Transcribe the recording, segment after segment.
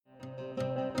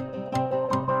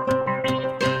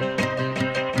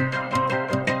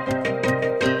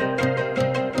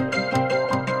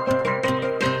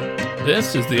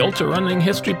This is the Ultra Running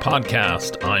History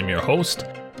Podcast. I'm your host,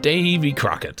 Davey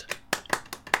Crockett.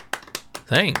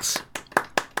 Thanks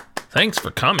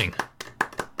for coming.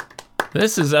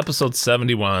 This is episode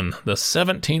 71, the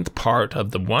 17th part of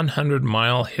the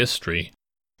 100-mile history.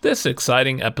 This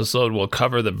exciting episode will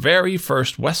cover the very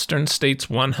first Western States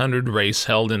 100 race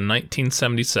held in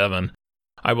 1977.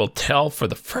 I will tell for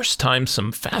the first time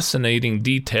some fascinating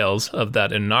details of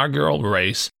that inaugural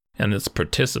race and its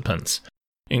participants.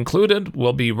 Included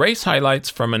will be race highlights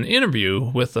from an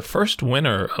interview with the first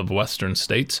winner of Western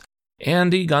States,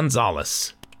 Andy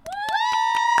Gonzalez.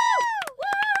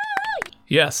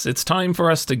 Yes, it's time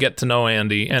for us to get to know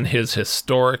Andy and his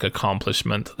historic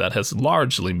accomplishment that has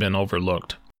largely been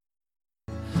overlooked.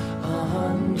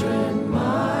 100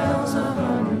 miles,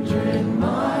 100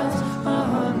 miles,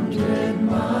 100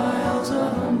 miles,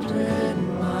 100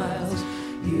 miles.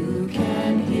 You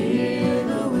can hear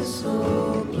the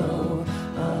whistle blow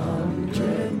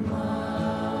 100 miles.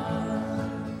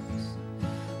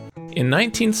 In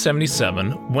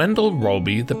 1977, Wendell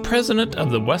Roby, the president of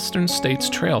the Western States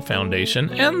Trail Foundation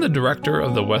and the director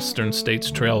of the Western States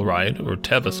Trail Ride, or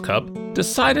Tevis Cup,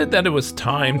 decided that it was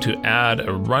time to add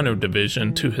a runner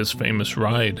division to his famous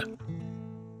ride.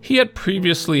 He had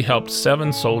previously helped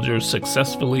 7 soldiers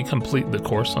successfully complete the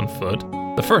course on foot,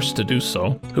 the first to do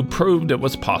so, who proved it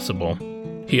was possible.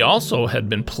 He also had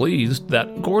been pleased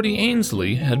that Gordy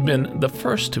Ainsleigh had been the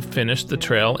first to finish the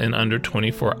trail in under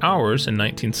 24 hours in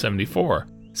 1974.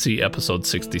 See episode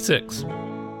 66.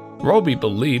 Roby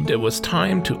believed it was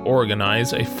time to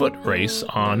organize a foot race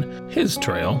on his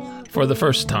trail for the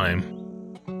first time.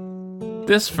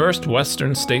 This first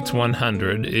Western States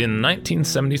 100 in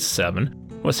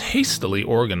 1977 was hastily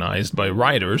organized by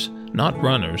riders, not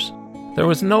runners. There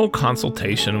was no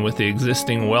consultation with the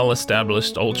existing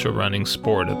well-established ultra-running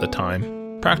sport at the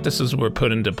time. Practices were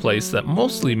put into place that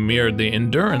mostly mirrored the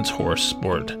endurance horse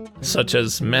sport, such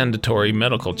as mandatory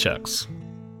medical checks.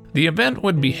 The event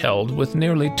would be held with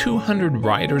nearly 200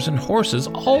 riders and horses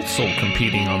also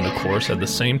competing on the course at the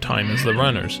same time as the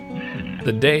runners.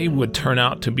 The day would turn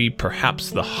out to be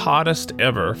perhaps the hottest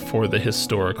ever for the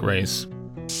historic race.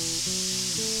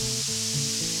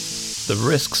 The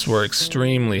risks were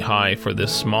extremely high for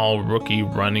this small rookie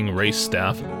running race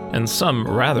staff and some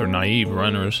rather naive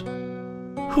runners.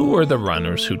 Who were the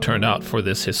runners who turned out for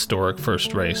this historic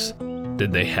first race?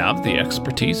 Did they have the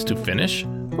expertise to finish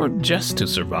or just to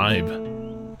survive?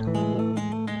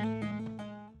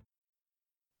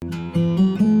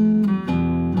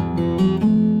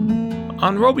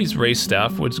 On Roby's race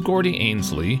staff was Gordy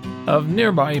Ainsleigh of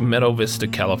nearby Meadow Vista,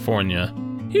 California.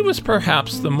 He was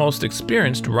perhaps the most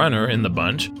experienced runner in the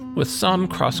bunch, with some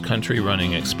cross-country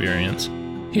running experience.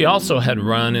 He also had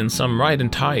run in some ride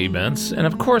and tie events, and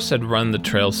of course had run the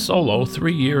trail solo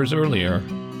 3 years earlier.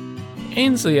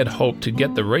 Ainsleigh had hoped to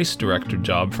get the race director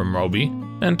job from Roby,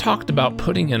 and talked about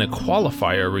putting in a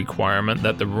qualifier requirement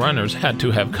that the runners had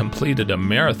to have completed a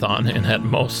marathon in at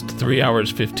most 3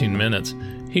 hours 15 minutes.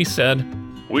 He said,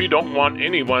 "We don't want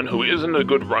anyone who isn't a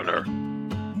good runner."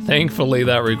 Thankfully,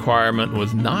 that requirement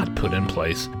was not put in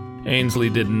place.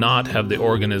 Ainsleigh did not have the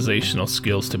organizational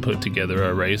skills to put together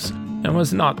a race, and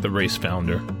was not the race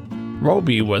founder.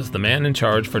 Roby was the man in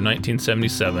charge for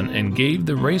 1977 and gave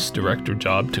the race director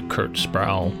job to Kurt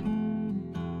Sproul.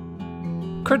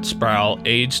 Kurt Sproul,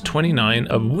 aged 29,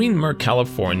 of Weenmer,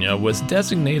 California, was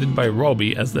designated by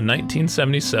Roby as the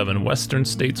 1977 Western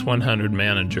States 100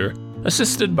 manager,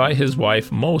 assisted by his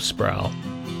wife Mo Sproul.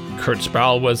 Kurt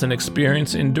Sproul was an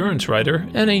experienced endurance rider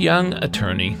and a young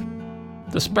attorney.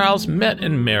 The Sprouls met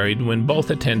and married when both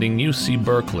attending UC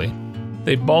Berkeley.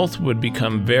 They both would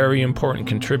become very important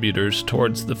contributors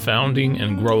towards the founding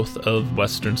and growth of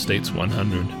Western States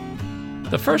 100.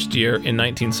 The first year, in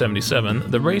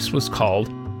 1977, the race was called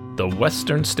the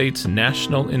Western States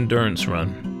National Endurance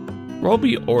Run.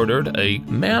 Roby ordered a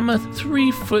mammoth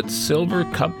 3-foot silver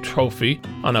cup trophy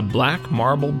on a black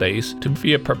marble base to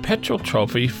be a perpetual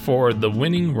trophy for the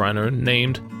winning runner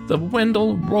named the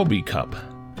Wendell Roby Cup.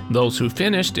 Those who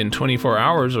finished in 24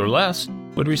 hours or less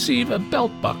would receive a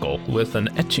belt buckle with an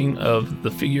etching of the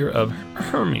figure of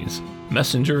Hermes,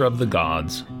 messenger of the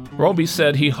gods. Roby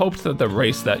said he hoped that the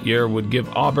race that year would give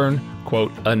Auburn,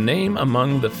 quote, a name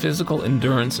among the physical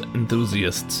endurance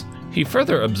enthusiasts. He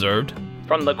further observed,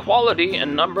 "From the quality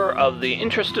and number of the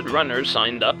interested runners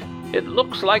signed up, it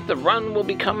looks like the run will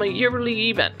become a yearly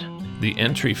event." The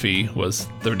entry fee was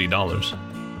 $30.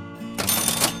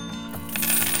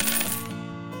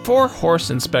 4 horse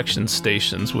inspection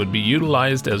stations would be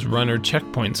utilized as runner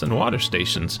checkpoints and water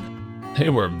stations. They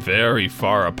were very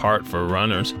far apart for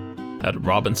runners. At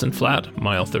Robinson Flat,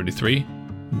 mile 33,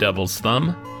 Devil's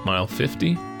Thumb, mile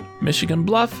 50, Michigan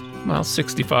Bluff, mile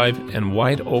 65, and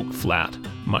White Oak Flat,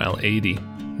 mile 80.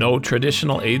 No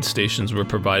traditional aid stations were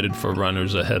provided for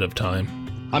runners ahead of time.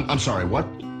 I'm sorry, what?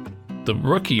 The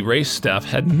rookie race staff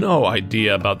had no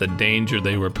idea about the danger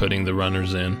they were putting the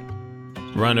runners in.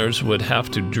 Runners would have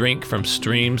to drink from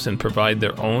streams and provide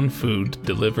their own food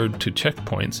delivered to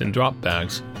checkpoints in drop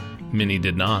bags. Many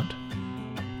did not.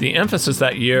 The emphasis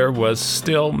that year was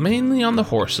still mainly on the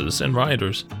horses and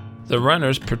riders. The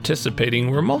runners participating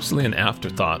were mostly an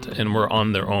afterthought and were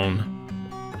on their own.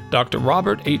 Dr.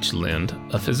 Robert H. Lind,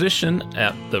 a physician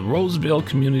at the Roseville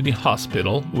Community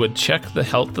Hospital, would check the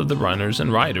health of the runners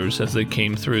and riders as they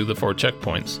came through the 4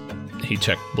 checkpoints. He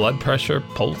checked blood pressure,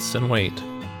 pulse, and weight.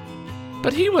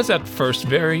 But he was at first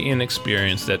very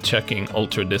inexperienced at checking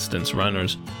ultra-distance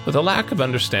runners, with a lack of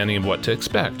understanding of what to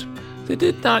expect. They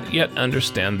did not yet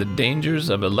understand the dangers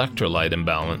of electrolyte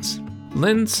imbalance.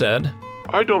 Lind said,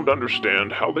 "I don't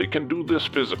understand how they can do this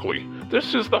physically.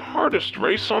 This is the hardest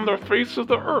race on the face of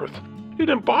the earth. It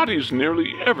embodies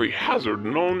nearly every hazard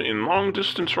known in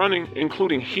long-distance running,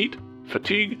 including heat,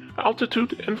 fatigue,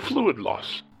 altitude, and fluid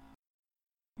loss."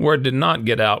 Word did not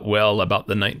get out well about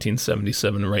the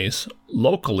 1977 race.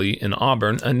 Locally in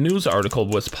Auburn, a news article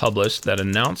was published that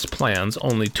announced plans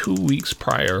only 2 weeks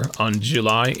prior on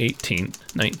July 18,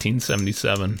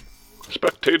 1977.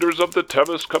 Spectators of the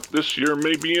Tevis Cup this year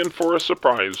may be in for a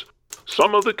surprise.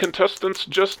 Some of the contestants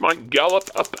just might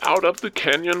gallop up out of the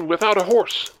canyon without a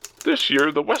horse. This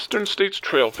year, the Western States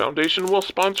Trail Foundation will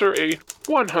sponsor a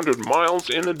 100 miles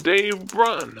in a day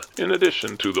run, in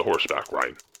addition to the horseback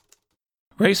ride.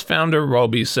 Race founder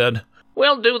Roby said,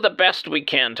 "We'll do the best we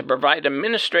can to provide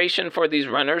administration for these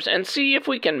runners and see if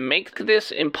we can make this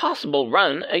impossible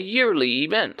run a yearly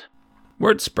event."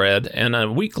 Word spread, and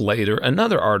a week later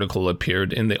another article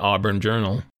appeared in the Auburn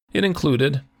Journal. It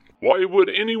included, "Why would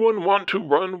anyone want to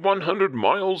run 100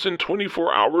 miles in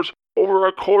 24 hours over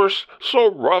a course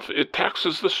so rough it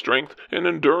taxes the strength and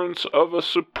endurance of a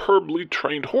superbly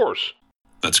trained horse?"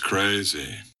 That's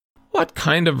crazy. What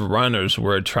kind of runners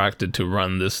were attracted to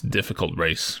run this difficult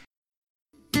race?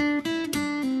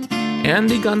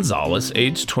 Andy Gonzalez,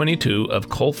 age 22, of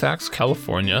Colfax,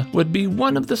 California, would be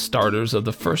one of the starters of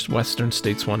the first Western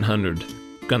States 100.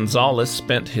 Gonzalez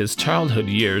spent his childhood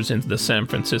years in the San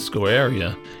Francisco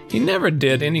area. He never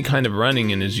did any kind of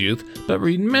running in his youth, but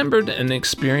remembered an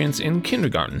experience in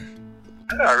kindergarten.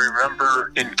 I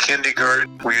remember in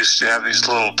kindergarten, we used to have these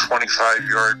little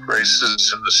 25-yard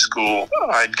races in the school.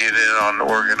 I'd get in on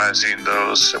organizing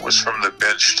those. It was from the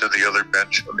bench to the other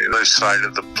bench on the other side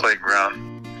of the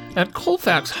playground. At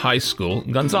Colfax High School,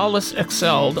 Gonzalez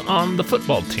excelled on the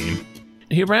football team.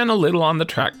 He ran a little on the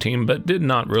track team, but did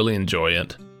not really enjoy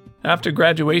it. After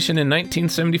graduation in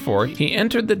 1974, he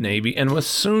entered the Navy and was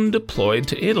soon deployed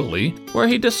to Italy, where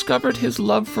he discovered his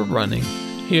love for running.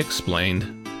 He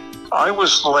explained, I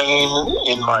was laying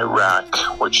in my rack,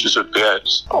 which is a bed,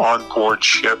 on board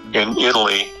ship in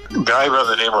Italy. A guy by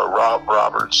the name of Rob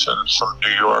Robertson from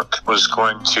New York was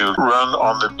going to run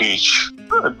on the beach,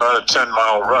 about a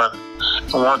 10-mile run.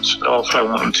 I wanted to know if I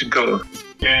wanted to go,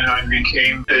 and I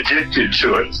became addicted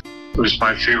to it. It was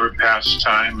my favorite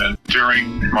pastime, and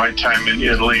during my time in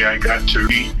Italy, I got to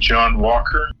meet John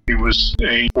Walker. He was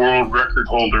a world record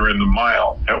holder in the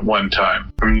mile at one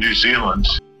time from New Zealand.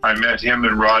 I met him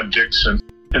and Rod Dixon,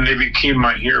 and they became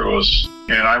my heroes,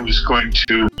 and I was going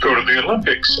to go to the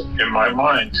Olympics in my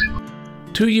mind.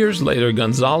 2 years later,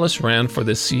 Gonzalez ran for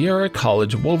the Sierra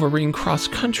College Wolverine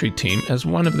cross-country team as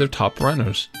one of their top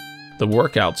runners. The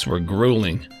workouts were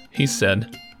grueling. He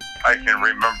said, I can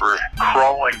remember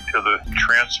crawling to the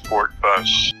transport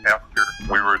bus after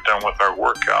we were done with our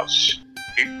workouts.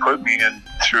 He put me in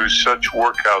through such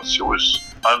workouts, it was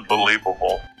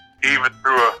unbelievable. He even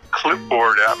threw a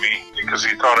clipboard at me because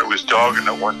he thought I was dogging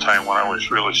at one time when I was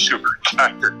really super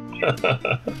tired.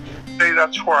 Say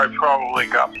that's where I probably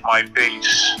got my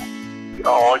base.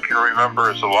 All I can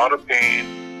remember is a lot of pain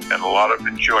and a lot of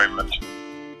enjoyment.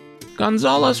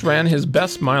 Gonzalez ran his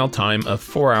best mile time of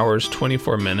 4 hours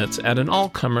 24 minutes at an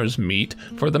all-comers meet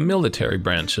for the military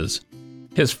branches.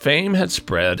 His fame had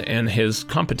spread and his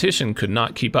competition could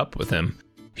not keep up with him.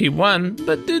 He won,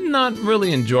 but did not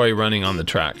really enjoy running on the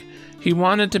track. He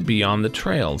wanted to be on the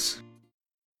trails.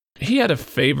 He had a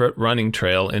favorite running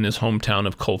trail in his hometown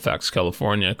of Colfax,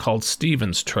 California, called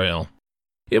Stevens Trail.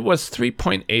 It was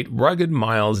 3.8 rugged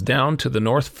miles down to the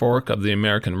North Fork of the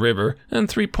American River and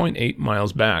 3.8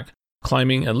 miles back,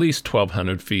 climbing at least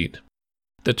 1,200 feet.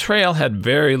 The trail had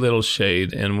very little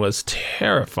shade and was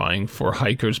terrifying for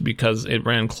hikers because it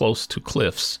ran close to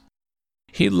cliffs.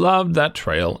 He loved that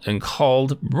trail and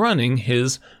called running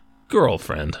his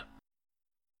girlfriend.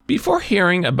 Before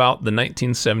hearing about the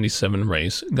 1977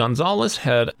 race, Gonzalez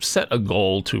had set a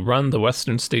goal to run the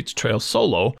Western States Trail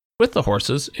solo with the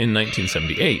horses in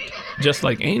 1978, just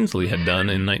like Ainsley had done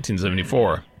in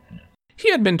 1974.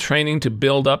 He had been training to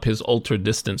build up his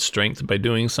ultra-distance strength by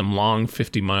doing some long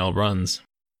 50-mile runs.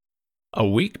 A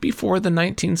week before the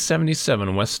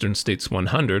 1977 Western States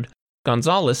 100,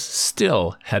 Gonzalez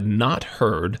still had not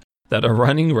heard that a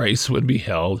running race would be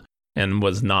held and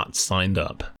was not signed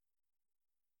up.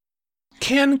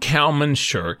 Ken Cowman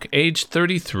Shirk, age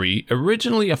 33,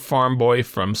 originally a farm boy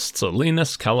from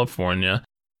Salinas, California,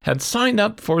 had signed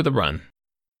up for the run.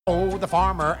 Oh, the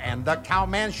farmer and the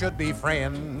cowman should be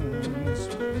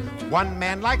friends. One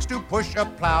man likes to push a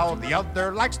plow, the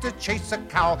other likes to chase a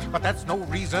cow, but that's no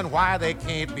reason why they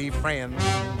can't be friends.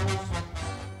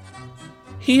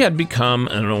 He had become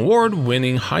an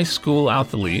award-winning high school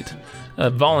athlete, a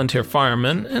volunteer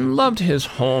fireman, and loved his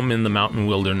home in the mountain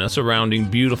wilderness surrounding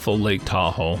beautiful Lake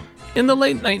Tahoe. In the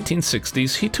late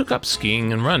 1960s, he took up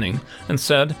skiing and running and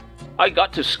said, I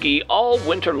got to ski all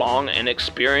winter long and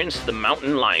experience the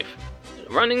mountain life.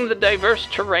 Running the diverse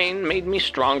terrain made me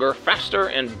stronger, faster,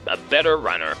 and a better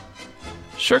runner.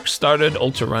 Shirk started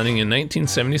ultra running in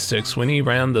 1976 when he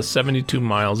ran the 72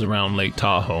 miles around Lake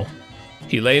Tahoe.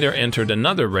 He later entered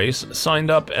another race,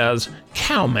 signed up as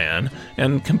Cowman,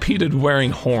 and competed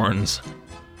wearing horns.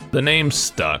 The name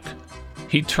stuck.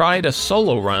 He tried a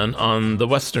solo run on the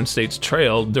Western States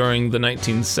Trail during the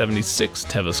 1976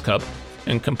 Tevis Cup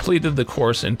and completed the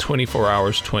course in 24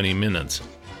 hours 20 minutes.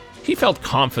 He felt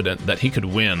confident that he could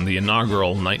win the inaugural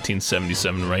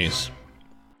 1977 race.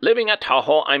 Living at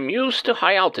Tahoe, I'm used to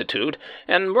high altitude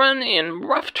and run in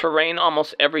rough terrain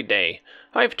almost every day.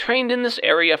 I've trained in this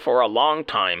area for a long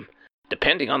time.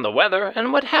 Depending on the weather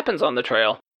and what happens on the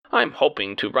trail, I'm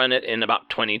hoping to run it in about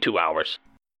 22 hours.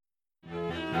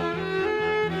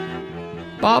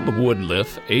 Bob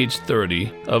Woodliff, age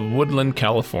 30, of Woodland,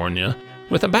 California,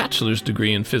 with a bachelor's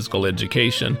degree in physical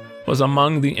education, was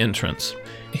among the entrants.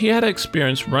 He had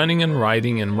experience running and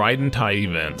riding in ride and tie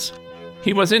events.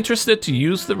 He was interested to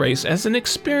use the race as an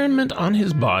experiment on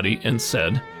his body and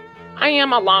said, I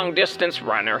am a long-distance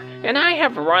runner, and I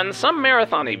have run some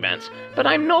marathon events, but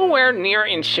I'm nowhere near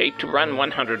in shape to run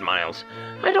 100 miles.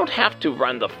 I don't have to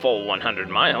run the full 100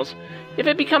 miles. If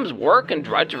it becomes work and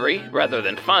drudgery rather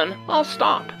than fun, I'll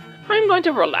stop. I'm going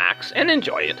to relax and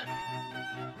enjoy it.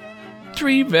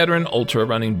 3 veteran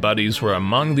ultra-running buddies were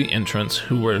among the entrants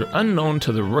who were unknown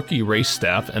to the rookie race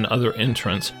staff and other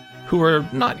entrants who were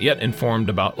not yet informed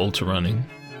about ultra-running.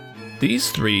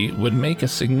 These 3 would make a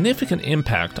significant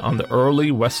impact on the early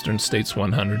Western States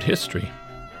 100 history.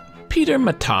 Peter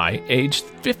Mattei, aged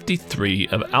 53,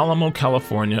 of Alamo,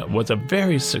 California, was a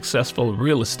very successful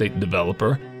real estate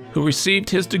developer who received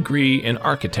his degree in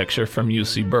architecture from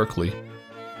UC Berkeley.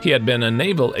 He had been a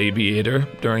naval aviator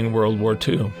during World War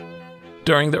II.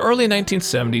 During the early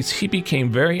 1970s, he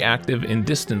became very active in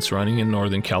distance running in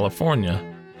Northern California.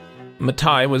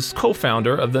 Mattei was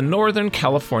co-founder of the Northern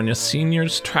California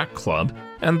Seniors Track Club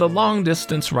and the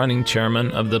long-distance running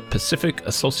chairman of the Pacific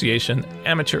Association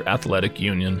Amateur Athletic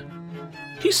Union.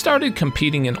 He started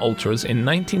competing in ultras in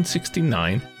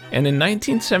 1969 and in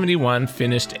 1971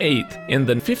 finished 8th in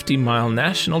the 50-mile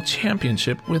national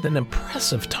championship with an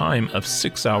impressive time of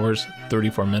 6 hours,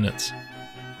 34 minutes.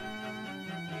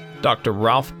 Dr.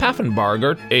 Ralph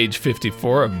Paffenbarger, age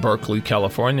 54, of Berkeley,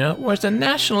 California, was a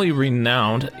nationally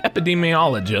renowned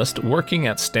epidemiologist working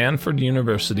at Stanford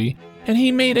University, and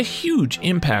he made a huge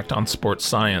impact on sports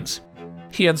science.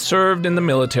 He had served in the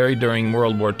military during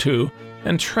World War II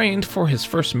and trained for his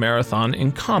first marathon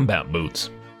in combat boots.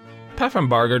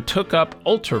 Paffenbarger took up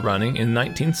ultra running in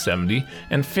 1970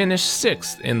 and finished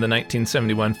 6th in the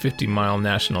 1971 50-mile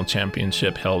national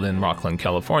championship held in Rocklin,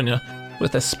 California,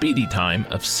 with a speedy time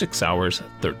of 6 hours,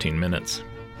 13 minutes.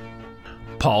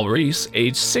 Paul Reese,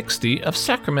 age 60, of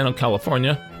Sacramento,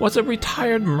 California, was a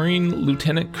retired Marine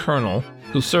lieutenant colonel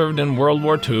who served in World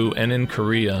War II and in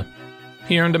Korea.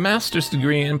 He earned a master's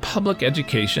degree in public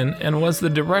education and was the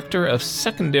director of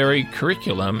secondary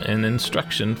curriculum and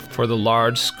instruction for the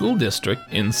large school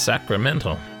district in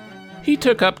Sacramento. He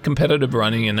took up competitive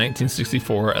running in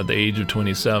 1964 at the age of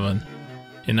 27.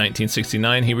 In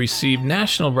 1969, he received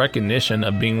national recognition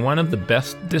of being one of the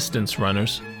best distance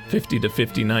runners, 50 to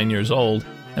 59 years old,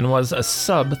 and was a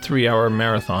sub-3-hour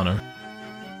marathoner.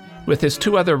 With his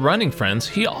 2 other running friends,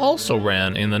 he also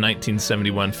ran in the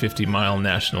 1971 50-mile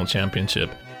national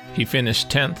championship. He finished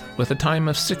 10th with a time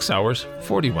of 6 hours,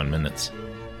 41 minutes.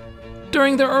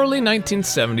 During the early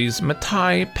 1970s,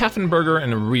 Mattei, Paffenbarger,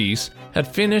 and Reese had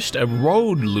finished a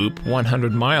road loop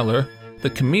 100-miler the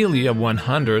Camellia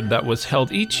 100 that was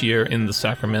held each year in the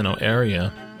Sacramento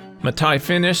area. Mattei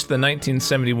finished the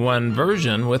 1971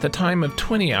 version with a time of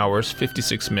 20 hours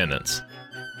 56 minutes.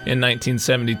 In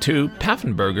 1972,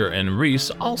 Paffenberger and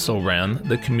Rees also ran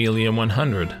the Camellia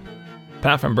 100.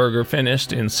 Paffenberger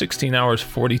finished in 16 hours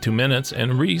 42 minutes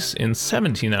and Rees in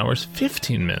 17 hours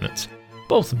 15 minutes,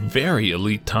 both very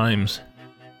elite times.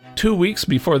 2 weeks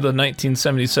before the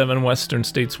 1977 Western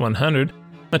States 100,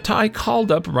 Mattei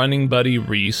called up running buddy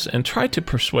Rees and tried to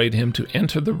persuade him to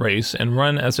enter the race and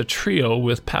run as a trio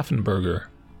with Paffenberger.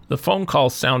 The phone call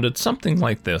sounded something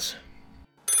like this.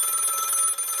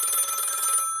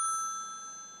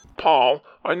 Paul,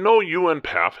 I know you and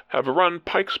Paff have run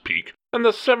Pikes Peak and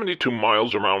the 72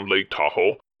 miles around Lake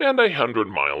Tahoe and a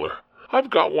 100-miler. I've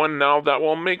got one now that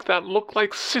will make that look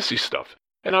like sissy stuff,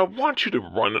 and I want you to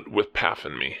run it with Paff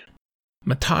and me.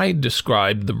 Mattei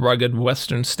described the rugged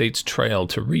Western States Trail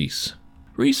to Rees.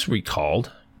 Rees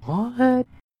recalled, "What?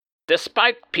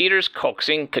 Despite Peter's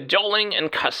coaxing, cajoling,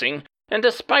 and cussing, and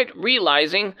despite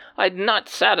realizing I'd not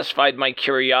satisfied my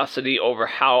curiosity over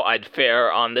how I'd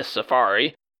fare on this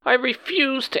safari, I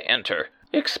refused to enter,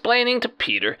 explaining to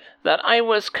Peter that I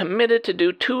was committed to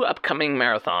do 2 upcoming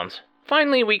marathons.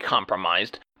 Finally, we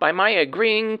compromised by my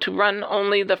agreeing to run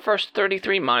only the first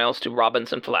 33 miles to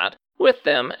Robinson Flat with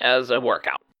them as a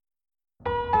workout."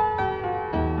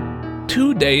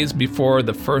 2 days before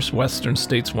the first Western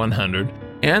States 100,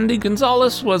 Andy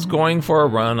Gonzalez was going for a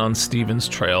run on Stevens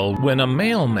Trail when a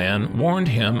mailman warned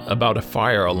him about a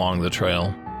fire along the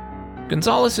trail.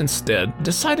 Gonzalez instead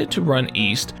decided to run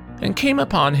east and came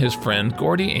upon his friend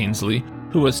Gordy Ainsley,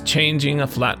 who was changing a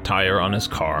flat tire on his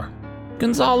car.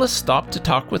 Gonzalez stopped to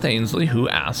talk with Ainsley, who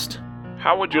asked,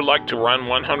 How would you like to run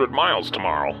 100 miles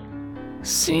tomorrow?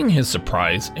 Seeing his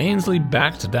surprise, Ainsley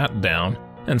backed that down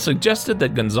and suggested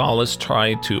that Gonzalez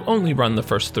try to only run the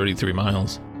first 33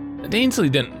 miles. And Ainsley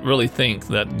didn't really think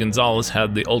that Gonzalez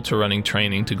had the ultra-running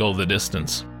training to go the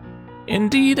distance.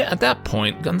 Indeed, at that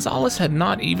point, Gonzalez had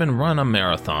not even run a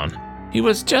marathon. He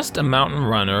was just a mountain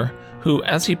runner who,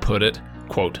 as he put it,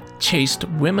 quote, chased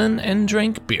women and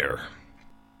drank beer.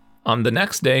 On the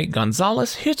next day,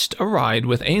 Gonzalez hitched a ride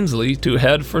with Ainsley to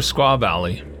head for Squaw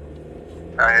Valley.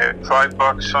 I had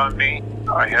 $5 on me.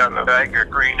 I had a bag of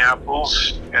green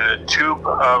apples and a tube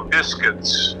of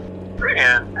biscuits,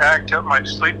 and packed up my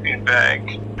sleeping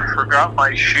bag. Forgot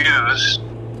my shoes.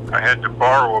 I had to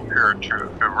borrow a pair to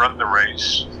run the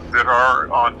race that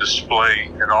are on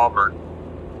display in Auburn.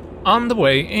 On the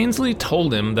way, Ainsley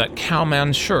told him that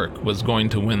Cowman Shirk was going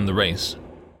to win the race.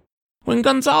 When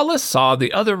Gonzalez saw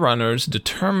the other runners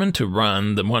determined to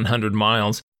run the 100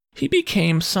 miles, he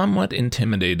became somewhat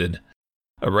intimidated.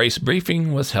 A race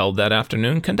briefing was held that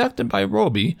afternoon, conducted by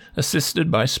Roby, assisted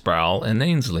by Sproul and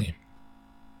Ainsley.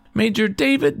 Major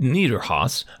David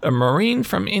Niederhaus, a Marine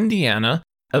from Indiana,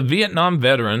 a Vietnam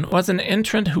veteran, was an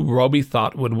entrant who Roby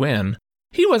thought would win.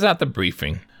 He was at the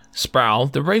briefing. Sproul,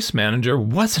 the race manager,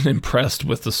 wasn't impressed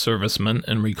with the serviceman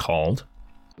and recalled,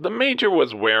 The Major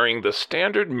was wearing the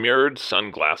standard mirrored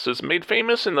sunglasses made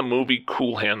famous in the movie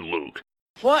Cool Hand Luke.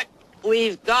 What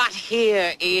we've got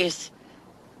here is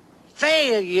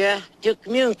failure to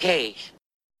communicate.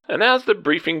 And as the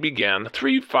briefing began,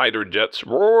 3 fighter jets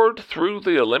roared through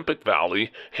the Olympic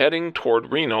Valley, heading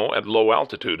toward Reno at low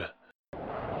altitude.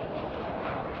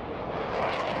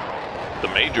 The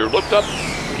Major looked up,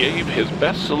 gave his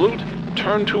best salute,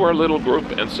 turned to our little group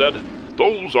and said,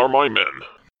 Those are my men.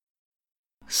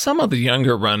 Some of the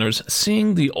younger runners,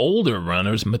 seeing the older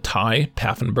runners, Mattei,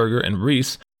 Paffenberger, and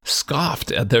Rees,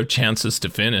 scoffed at their chances to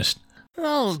finish.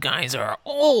 Those guys are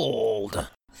old.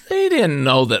 They didn't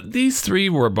know that these 3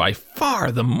 were by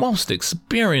far the most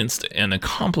experienced and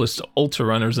accomplished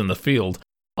ultra-runners in the field,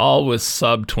 all with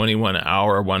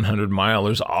sub-21-hour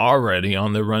 100-milers already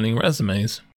on their running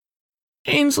resumes.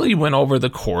 Ainsley went over the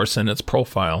course and its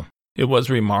profile. It was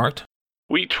remarked,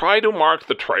 We try to mark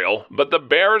the trail, but the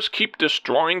bears keep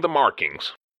destroying the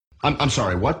markings. I'm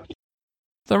sorry, what?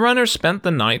 The runners spent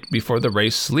the night before the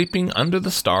race sleeping under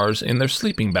the stars in their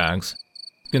sleeping bags.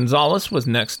 Gonzalez was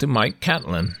next to Mike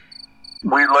Catlin.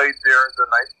 We laid there the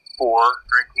night before,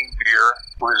 drinking beer.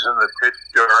 It was in the pitch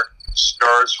dark.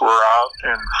 Stars were out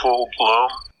in full bloom,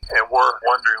 and we're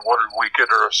wondering what did we get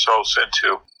ourselves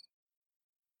into.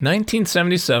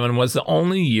 1977 was the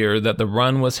only year that the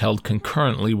run was held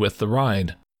concurrently with the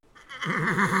ride.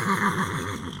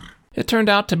 It turned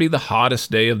out to be the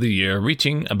hottest day of the year,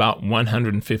 reaching about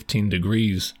 115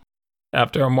 degrees.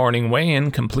 After a morning weigh-in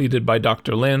completed by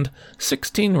Dr. Lind,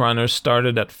 16 runners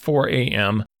started at 4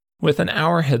 a.m. with an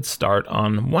hour head start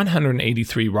on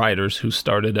 183 riders who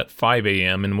started at 5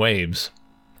 a.m. in waves.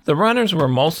 The runners were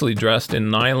mostly dressed in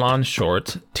nylon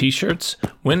shorts, t-shirts,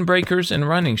 windbreakers, and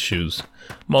running shoes.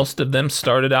 Most of them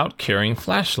started out carrying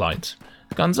flashlights.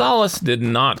 Gonzalez did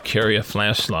not carry a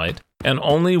flashlight and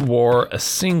only wore a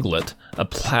singlet, a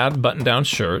plaid button-down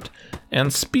shirt, and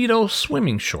Speedo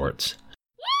swimming shorts.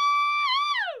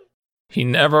 He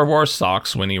never wore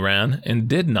socks when he ran and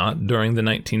did not during the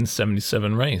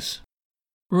 1977 race.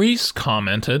 Reese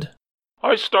commented,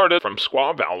 I started from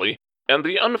Squaw Valley and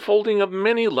the unfolding of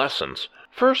many lessons.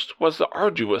 First was the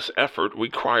arduous effort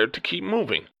required to keep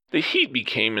moving. The heat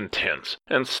became intense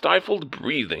and stifled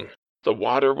breathing. The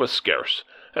water was scarce.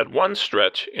 At one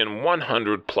stretch, in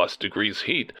 100+ degrees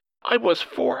heat, I was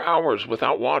 4 hours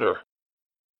without water.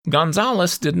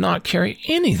 Gonzalez did not carry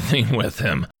anything with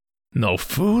him. No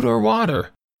food or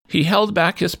water. He held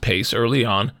back his pace early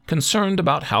on, concerned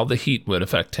about how the heat would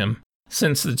affect him.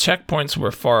 Since the checkpoints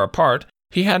were far apart,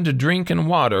 he had to drink and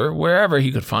water wherever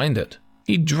he could find it.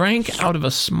 He drank out of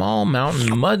a small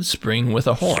mountain mud spring with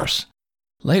a horse.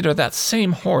 Later, that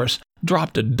same horse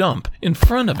dropped a dump in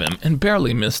front of him and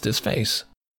barely missed his face.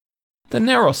 The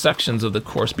narrow sections of the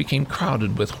course became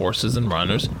crowded with horses and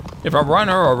runners. If a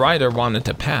runner or rider wanted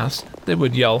to pass, they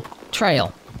would yell,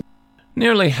 "Trail."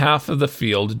 Nearly half of the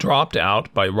field dropped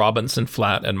out by Robinson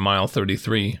Flat at mile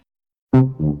 33.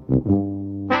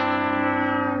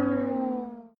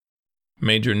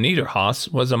 Major Niederhaus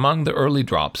was among the early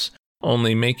drops,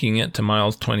 only making it to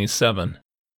mile 27.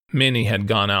 Many had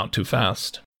gone out too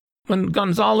fast. When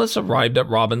Gonzalez arrived at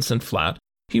Robinson Flat,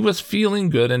 he was feeling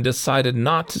good and decided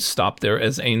not to stop there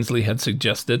as Ainsley had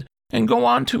suggested and go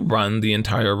on to run the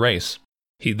entire race.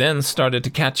 He then started to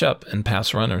catch up and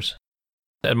pass runners.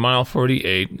 At mile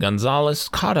 48, Gonzalez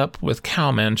caught up with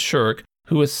cowman Shirk,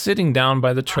 who was sitting down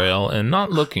by the trail and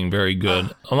not looking very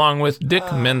good, along with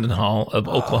Dick Mendenhall of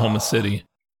Oklahoma City.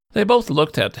 They both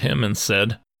looked at him and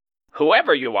said,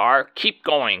 "Whoever you are, keep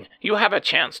going. You have a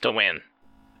chance to win."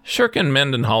 Shirk and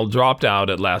Mendenhall dropped out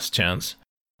at last chance.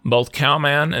 Both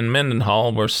Cowman and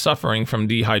Mendenhall were suffering from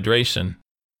dehydration.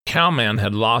 Cowman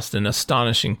had lost an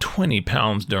astonishing 20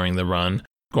 pounds during the run,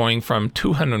 going from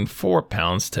 204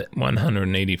 pounds to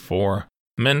 184.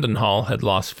 Mendenhall had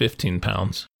lost 15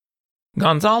 pounds.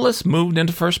 Gonzalez moved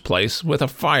into first place with a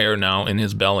fire now in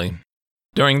his belly.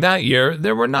 During that year,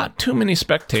 there were not too many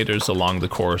spectators along the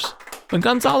course, but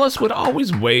Gonzalez would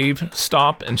always wave,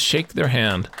 stop, and shake their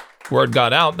hand. Word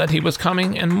got out that he was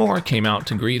coming, and more came out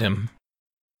to greet him.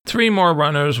 3 more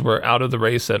runners were out of the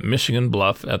race at Michigan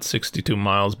Bluff at 62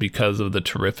 miles because of the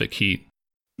terrific heat.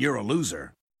 You're a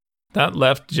loser. That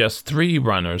left just 3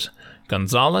 runners,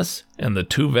 Gonzalez and the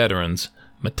 2 veterans,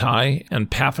 Mattei and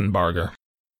Paffenbarger.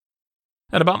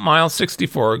 At about mile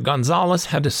 64, Gonzalez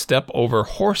had to step over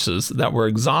horses that were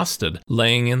exhausted,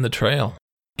 laying in the trail.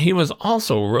 He was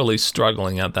also really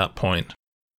struggling at that point.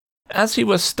 As he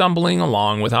was stumbling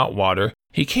along without water,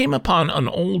 he came upon an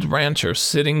old rancher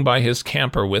sitting by his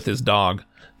camper with his dog.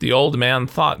 The old man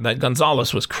thought that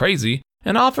Gonzalez was crazy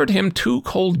and offered him 2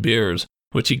 cold beers,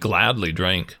 which he gladly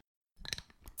drank.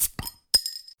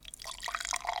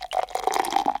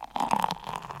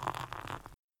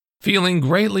 Feeling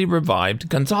greatly revived,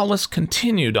 Gonzalez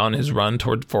continued on his run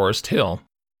toward Forest Hill.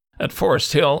 At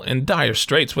Forest Hill, in dire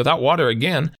straits without water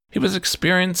again, he was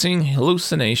experiencing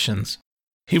hallucinations.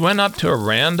 He went up to a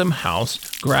random house,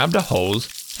 grabbed a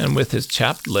hose, and with his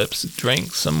chapped lips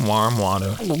drank some warm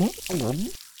water.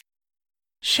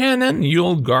 Shannon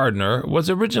Yule Gardner was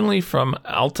originally from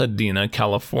Altadena,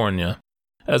 California.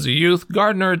 As a youth,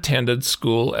 Gardner attended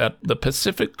school at the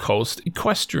Pacific Coast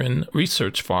Equestrian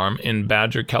Research Farm in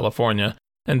Badger, California,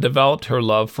 and developed her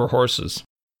love for horses.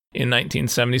 In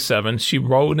 1977, she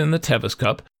rode in the Tevis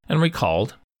Cup and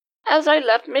recalled, "As I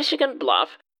left Michigan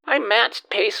Bluff, I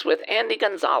matched pace with Andy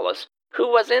Gonzalez, who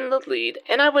was in the lead,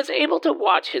 and I was able to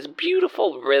watch his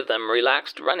beautiful rhythm,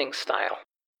 relaxed running style."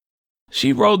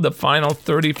 She rode the final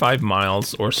 35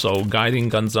 miles or so guiding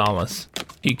Gonzalez.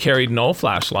 He carried no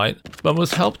flashlight, but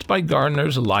was helped by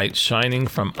Gardner's light shining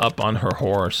from up on her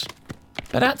horse.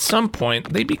 But at some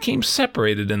point, they became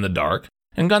separated in the dark,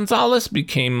 and Gonzalez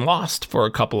became lost for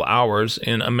a couple hours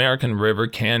in American River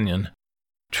Canyon.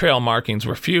 Trail markings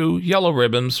were few, yellow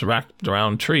ribbons wrapped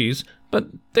around trees, but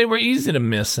they were easy to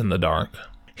miss in the dark.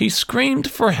 He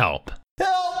screamed for help.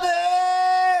 Help me!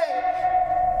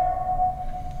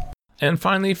 And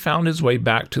finally found his way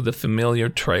back to the familiar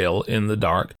trail in the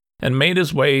dark, and made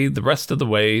his way the rest of the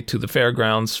way to the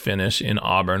fairgrounds finish in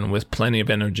Auburn with plenty of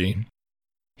energy.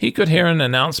 He could hear an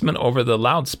announcement over the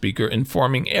loudspeaker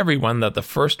informing everyone that the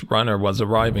first runner was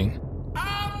arriving.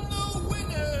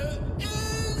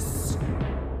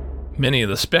 Many of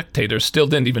the spectators still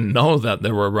didn't even know that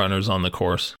there were runners on the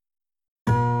course.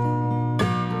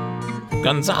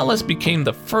 Gonzalez became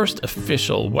the first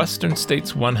official Western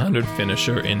States 100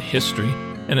 finisher in history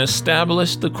and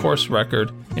established the course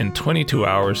record in 22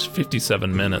 hours,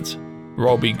 57 minutes.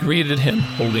 Roby greeted him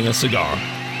holding a cigar.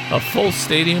 A full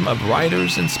stadium of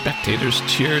riders and spectators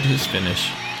cheered his finish.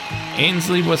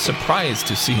 Ainsley was surprised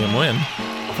to see him win.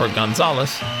 For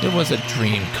Gonzalez, it was a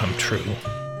dream come true.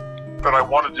 But I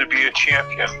wanted to be a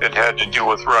champion. It had to do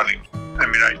with running.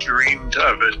 I dreamed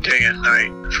of it day and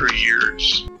night for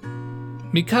years.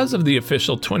 Because of the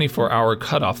official 24-hour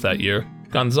cutoff that year,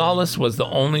 Gonzalez was the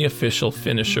only official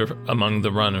finisher among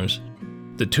the runners.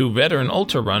 The two veteran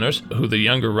ultra runners, who the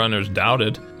younger runners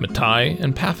doubted, Mattei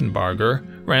and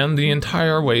Paffenbarger, ran the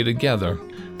entire way together.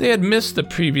 They had missed the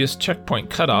previous checkpoint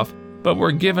cutoff, but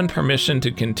were given permission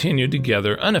to continue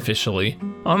together unofficially,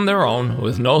 on their own,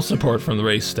 with no support from the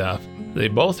race staff. They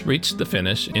both reached the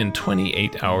finish in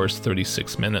 28 hours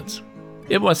 36 minutes.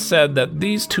 It was said that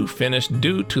these two finished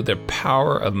due to their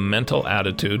power of mental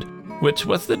attitude, which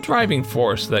was the driving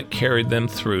force that carried them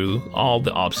through all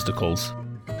the obstacles.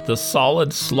 The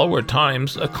solid, slower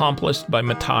times accomplished by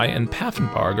Mattei and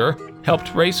Paffenbarger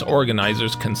helped race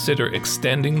organizers consider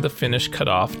extending the finish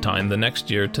cutoff time the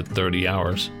next year to 30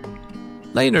 hours.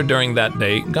 Later during that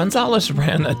day, Gonzalez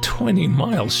ran a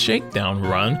 20-mile shakedown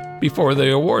run before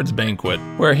the awards banquet,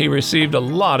 where he received a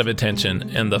lot of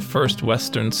attention and the first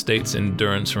Western States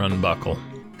endurance run buckle.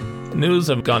 News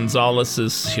of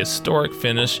Gonzalez's historic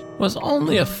finish was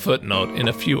only a footnote in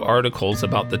a few articles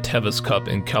about the Tevis Cup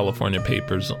in California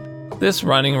papers. This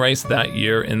running race that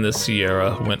year in the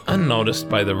Sierra went unnoticed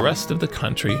by the rest of the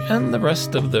country and the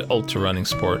rest of the ultra-running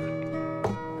sport.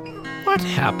 What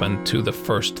happened to the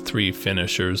first three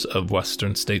finishers of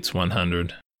Western States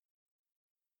 100?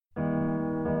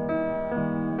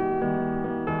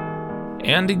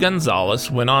 Andy Gonzalez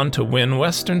went on to win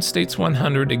Western States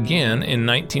 100 again in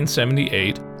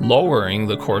 1978, lowering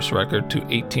the course record to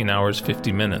 18 hours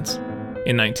 50 minutes.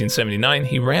 In 1979,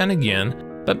 he ran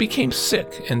again, but became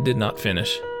sick and did not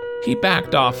finish. He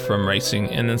backed off from racing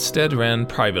and instead ran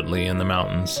privately in the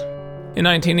mountains. In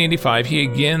 1985, he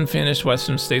again finished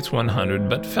Western States 100,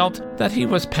 but felt that he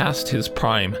was past his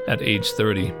prime at age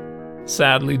 30.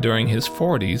 Sadly, during his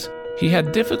 40s, he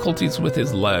had difficulties with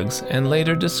his legs and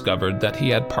later discovered that he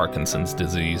had Parkinson's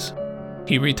disease.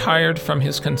 He retired from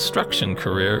his construction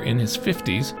career in his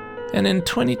 50s, and in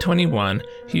 2021,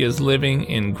 he is living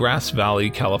in Grass Valley,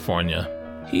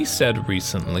 California. He said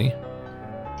recently,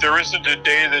 There isn't a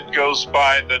day that goes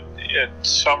by that in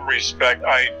some respect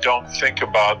I don't think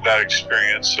about that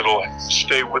experience. It'll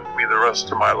stay with me the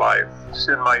rest of my life. It's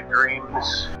in my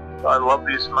dreams. I love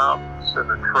these mountains and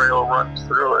the trail runs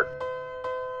through it.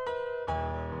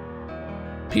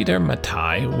 Peter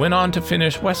Mattei went on to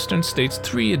finish Western States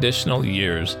 3 additional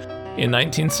years. In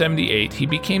 1978, he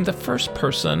became the first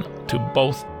person to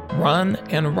both run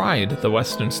and ride the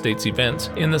Western States events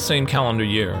in the same calendar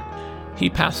year. He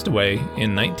passed away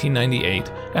in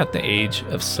 1998 at the age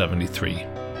of 73.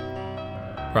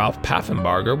 Ralph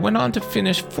Paffenbarger went on to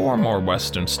finish 4 more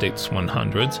Western States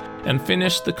 100s and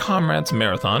finished the Comrades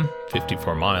Marathon,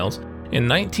 54 miles, in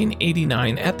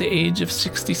 1989 at the age of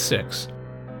 66.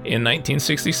 In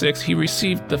 1966, he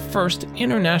received the first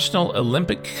International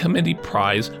Olympic Committee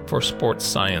Prize for Sports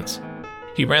Science.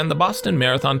 He ran the Boston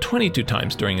Marathon 22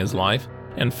 times during his life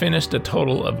and finished a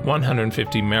total of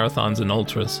 150 marathons and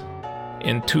ultras.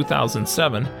 In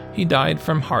 2007, he died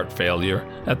from heart failure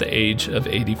at the age of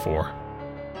 84.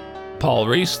 Paul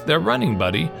Reese, their running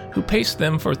buddy, who paced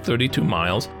them for 32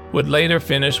 miles, would later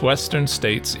finish Western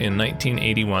States in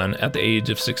 1981 at the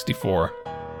age of 64.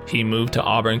 He moved to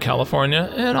Auburn,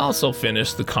 California, and also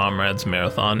finished the Comrades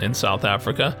Marathon in South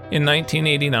Africa in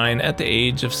 1989 at the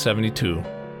age of 72.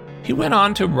 He went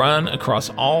on to run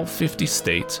across all 50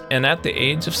 states, and at the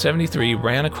age of 73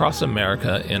 ran across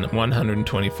America in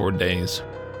 124 days.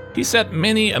 He set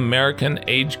many American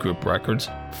age group records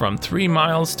from 3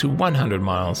 miles to 100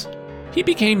 miles. He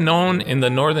became known in the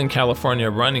Northern California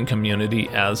running community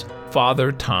as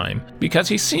Father Time because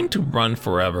he seemed to run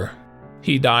forever.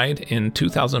 He died in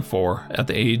 2004 at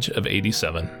the age of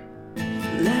 87.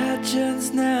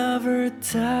 Legends never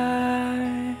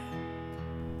die.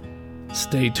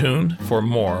 Stay tuned for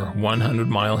more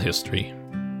 100-mile history.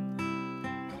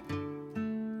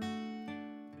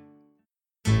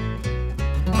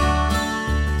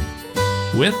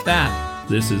 With that,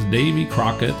 this is Davy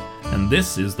Crockett, and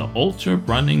this is the Ultra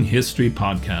Running History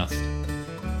Podcast.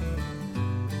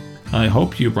 I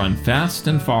hope you run fast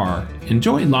and far,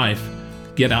 enjoy life,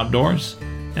 get outdoors,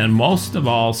 and most of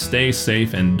all, stay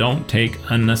safe and don't take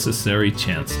unnecessary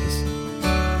chances.